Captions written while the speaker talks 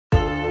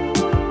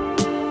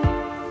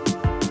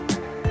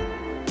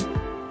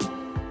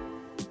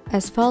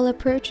As fall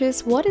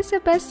approaches, what is the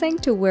best thing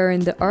to wear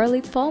in the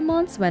early fall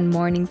months when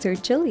mornings are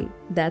chilly?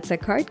 That's a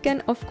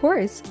cardigan, of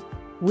course.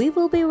 We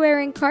will be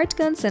wearing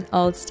cardigans in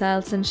all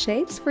styles and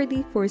shades for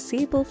the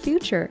foreseeable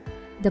future.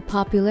 The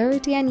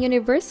popularity and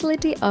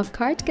universality of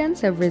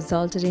cardigans have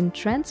resulted in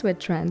trends with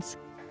trends.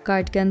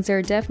 Cardigans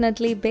are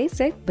definitely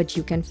basic, but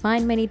you can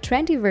find many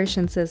trendy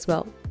versions as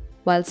well.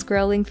 While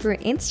scrolling through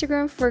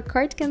Instagram for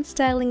cardigan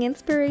styling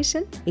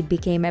inspiration, it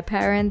became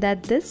apparent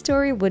that this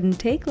story wouldn't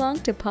take long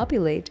to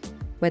populate.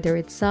 Whether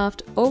it's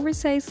soft,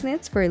 oversized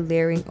knits for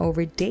layering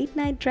over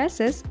date-night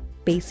dresses,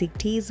 basic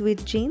tees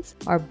with jeans,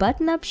 or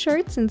button-up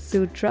shirts and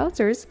suit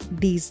trousers,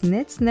 these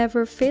knits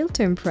never fail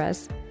to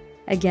impress.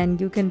 Again,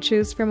 you can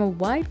choose from a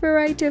wide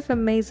variety of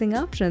amazing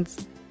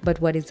options,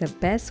 but what is the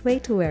best way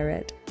to wear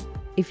it?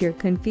 If you're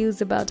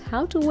confused about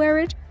how to wear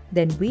it,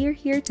 then we're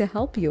here to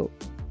help you.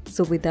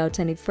 So without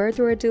any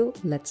further ado,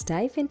 let's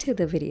dive into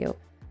the video.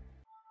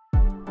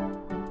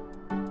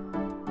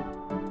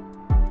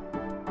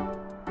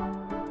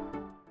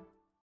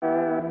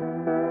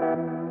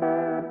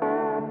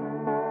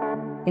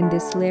 In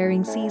this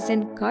layering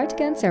season,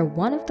 cardigans are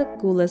one of the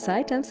coolest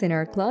items in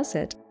our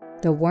closet.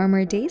 The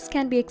warmer days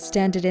can be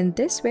extended in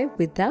this way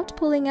without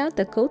pulling out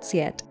the coats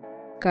yet.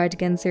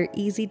 Cardigans are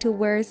easy to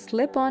wear,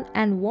 slip on,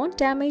 and won't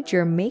damage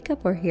your makeup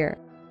or hair.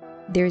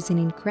 There's an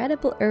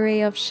incredible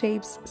array of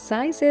shapes,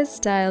 sizes,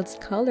 styles,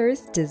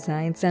 colors,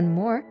 designs, and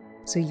more,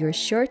 so you're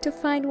sure to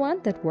find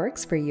one that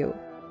works for you.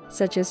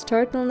 Such as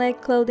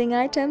turtleneck clothing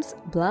items,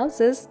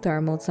 blouses,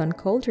 thermals on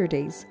colder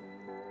days.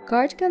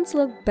 Cardigans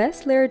look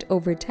best layered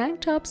over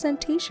tank tops and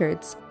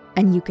t-shirts,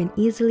 and you can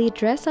easily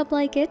dress up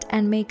like it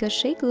and make a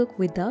chic look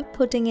without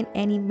putting in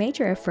any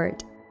major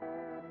effort.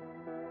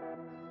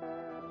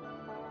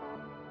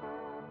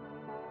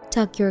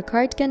 Tuck your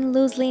cardigan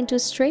loosely into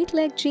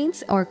straight-leg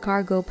jeans or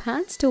cargo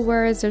pants to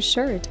wear as a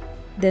shirt.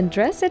 Then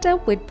dress it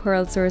up with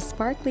pearls or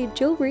sparkly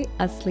jewelry,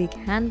 a sleek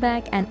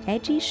handbag, and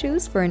edgy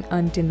shoes for an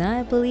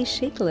undeniably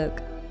chic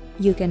look.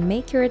 You can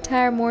make your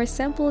attire more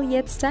simple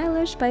yet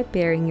stylish by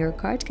pairing your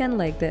cardigan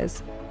like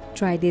this.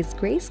 Try this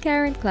Grace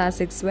KARIN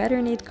classic sweater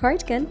knit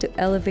cardigan to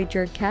elevate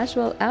your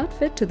casual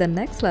outfit to the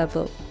next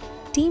level.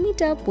 Team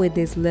it up with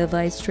this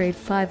Levi straight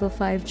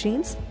 505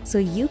 jeans so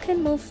you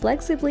can move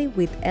flexibly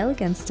with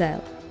elegant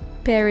style.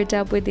 Pair it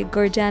up with the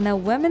Gorjana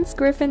women's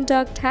Griffin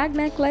dog tag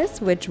necklace,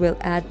 which will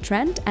add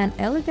trend and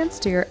elegance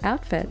to your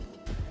outfit.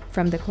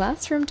 From the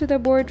classroom to the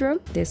boardroom,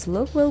 this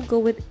look will go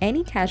with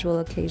any casual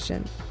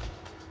occasion.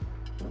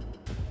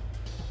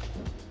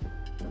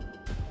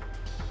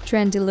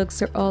 Trendy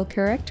looks are all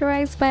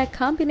characterized by a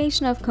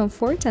combination of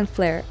comfort and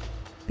flair.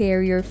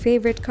 Pair your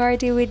favorite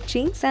cardi with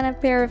jeans and a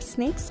pair of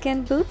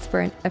snakeskin boots for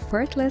an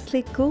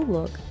effortlessly cool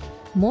look.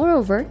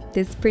 Moreover,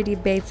 this pretty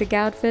basic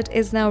outfit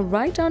is now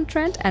right on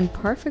trend and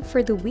perfect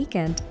for the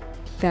weekend.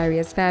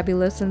 Various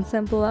fabulous and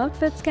simple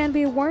outfits can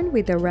be worn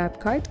with a wrap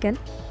cardigan,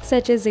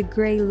 such as a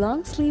gray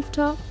long-sleeve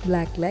top,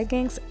 black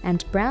leggings,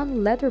 and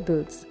brown leather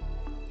boots.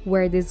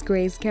 Wear this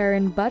Grace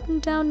KARIN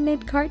button-down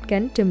knit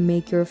cardigan to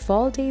make your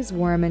fall days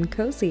warm and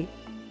cozy.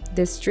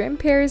 This trim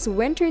pair's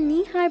winter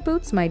knee-high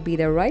boots might be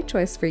the right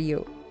choice for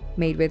you.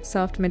 Made with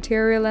soft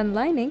material and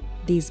lining,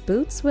 these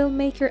boots will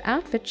make your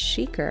outfit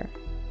chicer.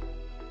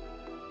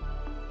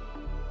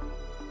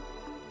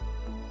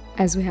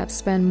 As we have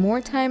spent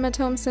more time at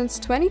home since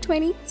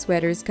 2020,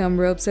 sweaters cum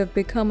robes have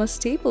become a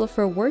staple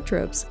for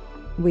wardrobes.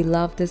 We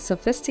love this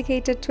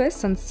sophisticated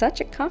twist on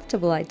such a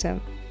comfortable item.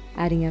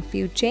 Adding a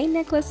few chain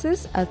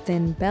necklaces, a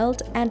thin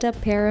belt, and a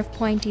pair of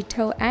pointy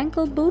toe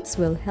ankle boots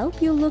will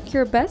help you look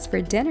your best for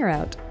dinner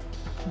out.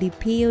 The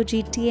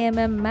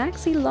POGTMM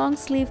Maxi long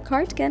sleeve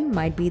cardigan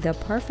might be the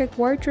perfect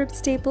wardrobe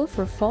staple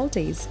for fall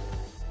days.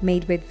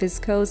 Made with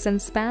viscose and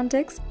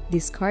spandex,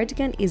 this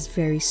cardigan is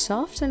very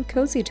soft and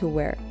cozy to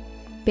wear.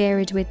 Pair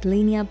it with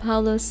Linea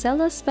Paolo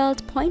Cella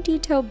Svelte pointy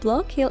toe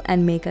block heel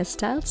and make a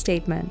style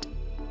statement.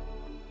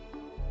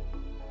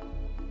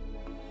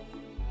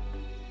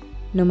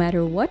 No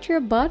matter what your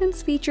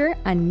bottoms feature,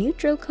 a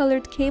neutral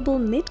colored cable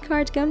knit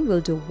cardigan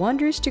will do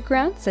wonders to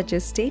crown such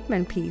a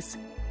statement piece.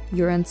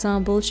 Your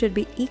ensemble should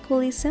be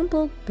equally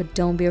simple, but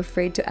don't be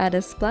afraid to add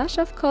a splash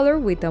of color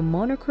with a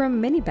monochrome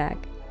mini bag.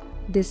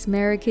 This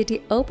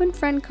MEROKEETY open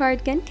front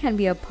cardigan can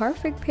be a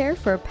perfect pair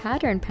for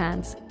pattern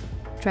pants.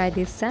 Try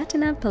this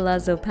SATINA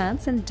Palazzo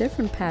pants in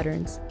different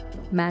patterns.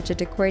 Match it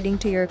according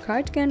to your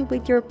cardigan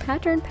with your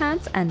pattern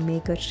pants and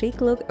make a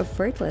chic look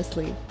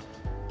effortlessly.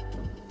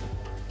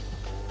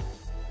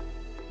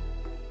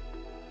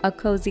 A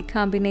cozy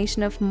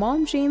combination of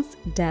mom jeans,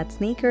 dad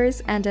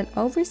sneakers, and an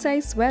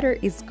oversized sweater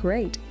is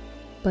great.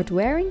 But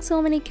wearing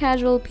so many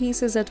casual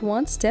pieces at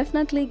once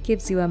definitely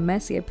gives you a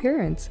messy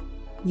appearance.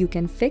 You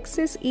can fix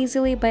this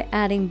easily by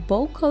adding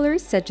bold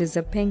colors such as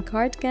a pink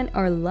cardigan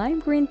or lime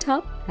green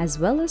top, as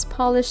well as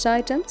polished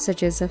items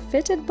such as a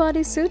fitted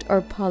bodysuit or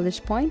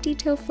polished pointy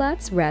toe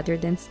flats rather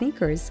than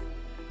sneakers.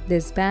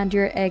 This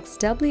Bandier x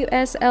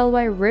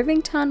WSLY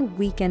Rivington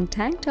weekend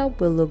tank top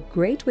will look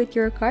great with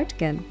your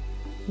cardigan.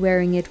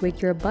 Wearing it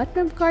with your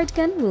button-up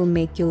cardigan will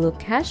make you look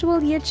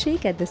casual yet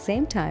chic at the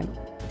same time.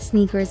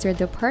 Sneakers are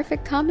the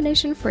perfect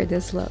combination for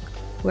this look.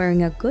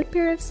 Wearing a good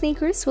pair of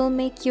sneakers will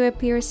make you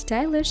appear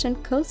stylish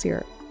and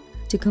cozier.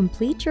 To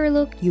complete your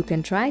look, you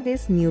can try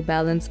this New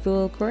Balance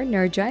FuelCore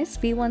Nergize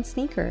V1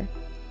 sneaker.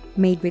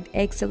 Made with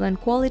excellent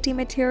quality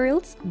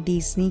materials,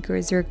 these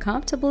sneakers are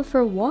comfortable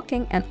for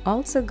walking and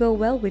also go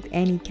well with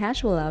any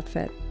casual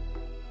outfit.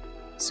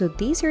 So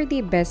these are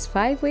the best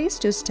 5 ways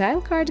to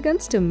style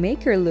cardigans to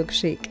make your look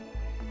chic.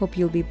 Hope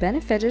you'll be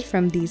benefited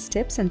from these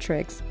tips and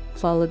tricks.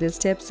 Follow these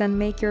tips and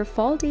make your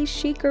fall day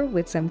chicer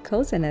with some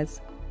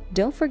coziness.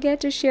 Don't forget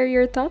to share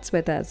your thoughts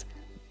with us.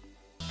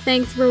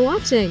 Thanks for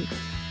watching!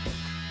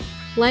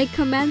 Like,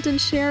 comment and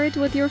share it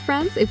with your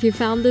friends if you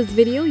found this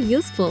video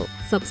useful.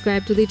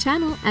 Subscribe to the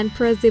channel and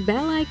press the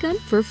bell icon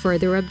for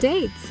further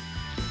updates.